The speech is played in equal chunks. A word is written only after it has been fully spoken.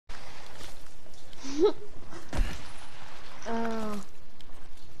Oh.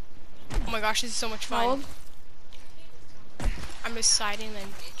 Oh my gosh, this is so much fun. I'm just sliding and then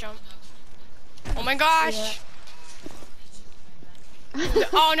jump. Oh my gosh! Yeah.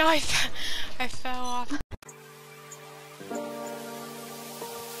 Oh no, I fell off.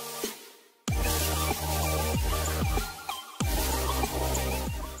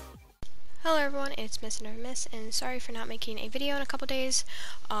 Hello everyone, it's Miss.iNeverMiss, and sorry for not making a video in a couple days.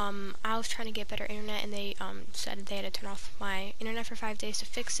 I was trying to get better internet, and they said they had to turn off my internet for 5 days to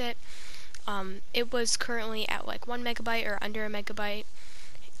fix it. It was currently at like 1 megabyte or under a megabyte,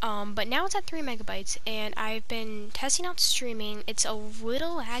 but now it's at 3 megabytes, and I've been testing out streaming. It's a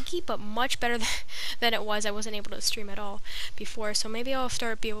little laggy, but much better than it was. I wasn't able to stream at all before, so maybe I'll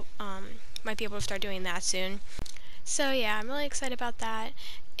might be able to start doing that soon. So yeah, I'm really excited about that,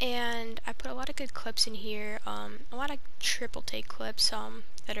 and I put a lot of good clips in here, a lot of triple take clips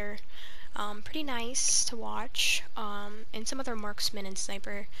that are pretty nice to watch, and some other marksman and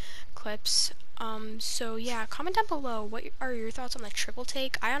sniper clips. So yeah, comment down below what are your thoughts on the triple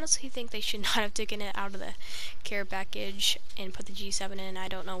take. I honestly think they should not have taken it out of the care package and put the G7 in. I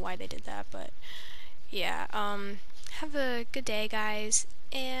don't know why they did that, but yeah, have a good day guys,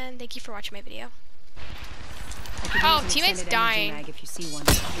 and thank you for watching my video. Oh, teammate's dying. If you see one.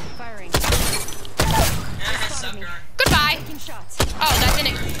 Firing. Goodbye. Oh,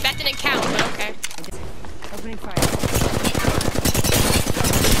 that didn't count, but okay. Opening fire.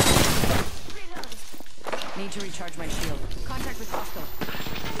 Need to recharge my shield. Contact with hostile.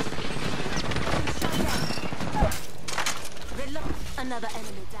 Another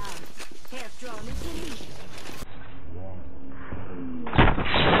enemy down. Half drawn into me.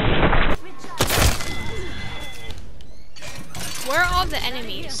 Where are all the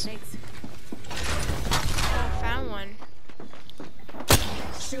enemies? Oh, found one.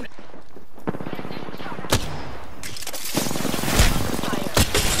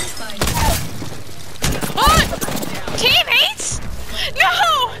 Oh! Teammates! No!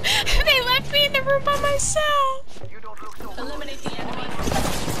 They left me in the room by myself! Eliminate the enemy.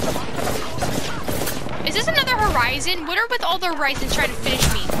 Is this another Horizon? What are with all the Horizons trying to finish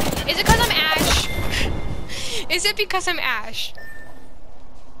me? Is it because I'm Ash? Is it because I'm Ash?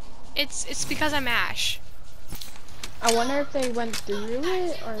 It's because I'm Ash. I wonder if they went through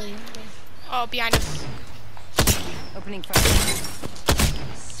it or. Oh, behind us. Opening fire.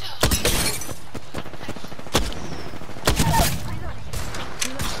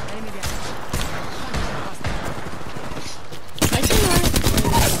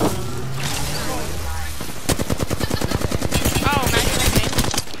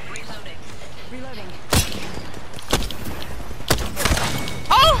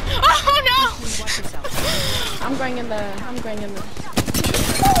 I'm going in the. I'm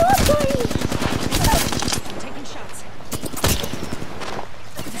taking shots.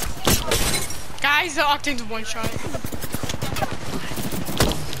 Guys, the Octane's one shot.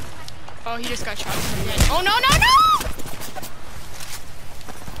 Oh, he just got shot. Oh no no no!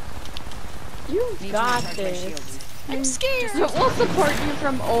 You got this. I'm scared. We'll support you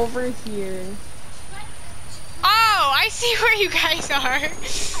from over here. Oh, I see where you guys are.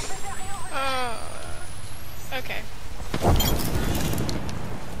 Oh. Okay.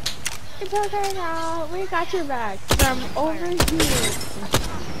 It's okay now. We got your back from over here.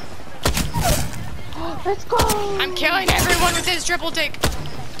 Let's go. I'm killing everyone with this triple take.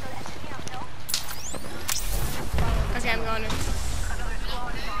 Okay, I'm going in.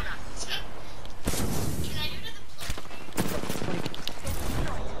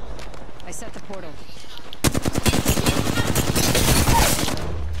 I set the portal.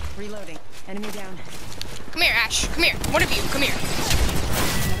 Reloading. Enemy down. Come here, Ash. Come here. One of you. Come here.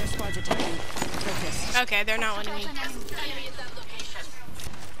 Another squad's attacking. Focus. Okay, they're not letting me.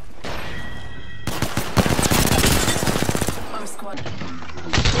 Our squad.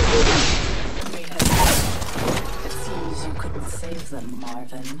 It seems you couldn't save them,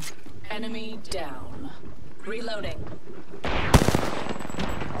 Marvin. Enemy down. Reloading.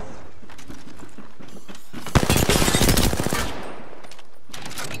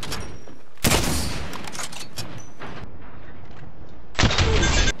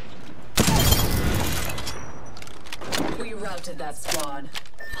 We routed that squad.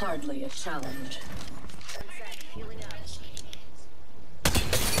 Hardly a challenge.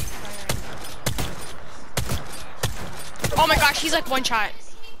 Oh my gosh, he's like one shot.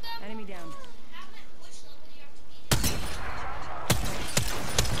 Enemy down.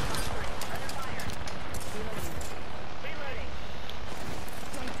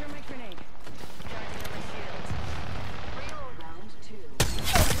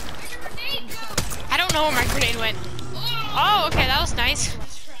 don't know where my grenade went. Oh, okay, that was nice.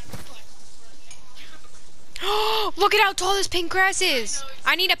 Oh, look at how tall this pink grass is.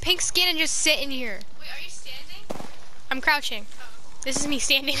 I need a pink skin and just sit in here. Wait, are you standing? I'm crouching. This is me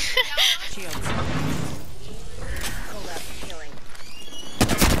standing. Shields. Hold up, healing.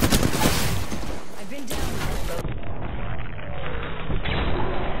 I've been down.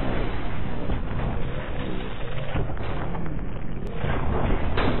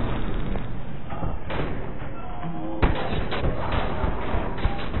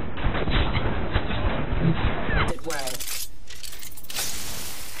 Did well.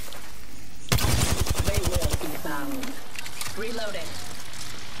 They will be bound. Reloading.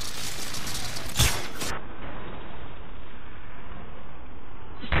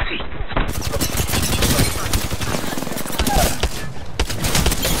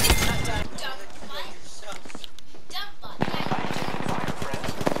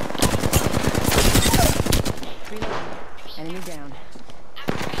 Enemy down.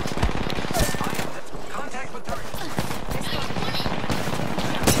 Contact with target.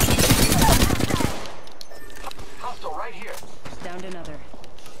 Hostile right here. Downed another.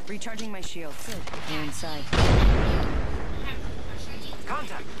 Recharging my shield. Good. We're inside.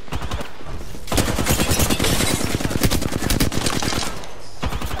 Contact.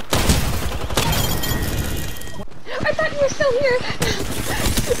 I thought you were still here.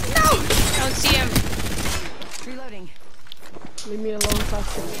 No. I don't see him. Reloading. Leave me alone,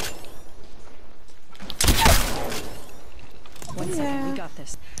 Foster. One second. We got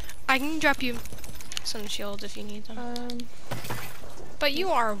this. I can drop you some shields if you need them. But you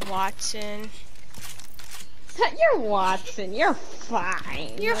are Watson. You're Watson. You're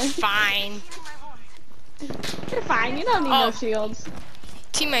fine. You're fine. You're fine. You don't need no shields.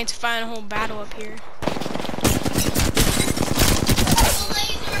 Teammates find a whole battle up here.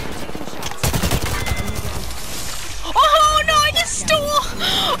 Oh no! I just stole.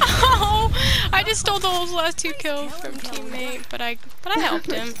 Oh, I just stole those last 2 kills from teammate, but I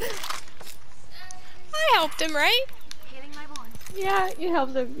helped him. I helped him, right? Yeah, you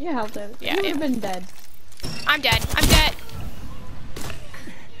helped him. You helped him. Yeah, you would have been dead. I'm dead. I'm dead.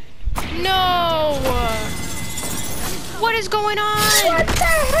 No! What is going on? What the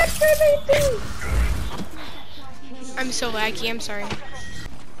heck did they do? I'm so laggy. I'm sorry.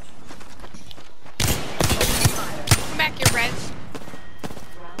 Come back here, Rez.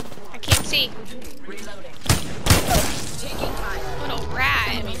 I can't see. Reloading. Taking fire. Little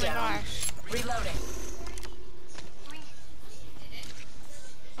rat. Oh my gosh. Reloading.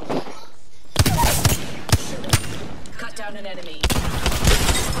 Cut down an enemy.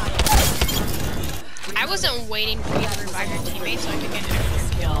 I wasn't waiting for you to revive your teammate so I could get an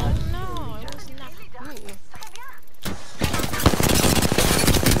extra kill. No, it was not.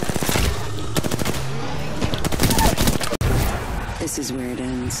 This is where it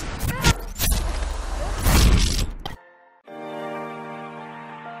ends.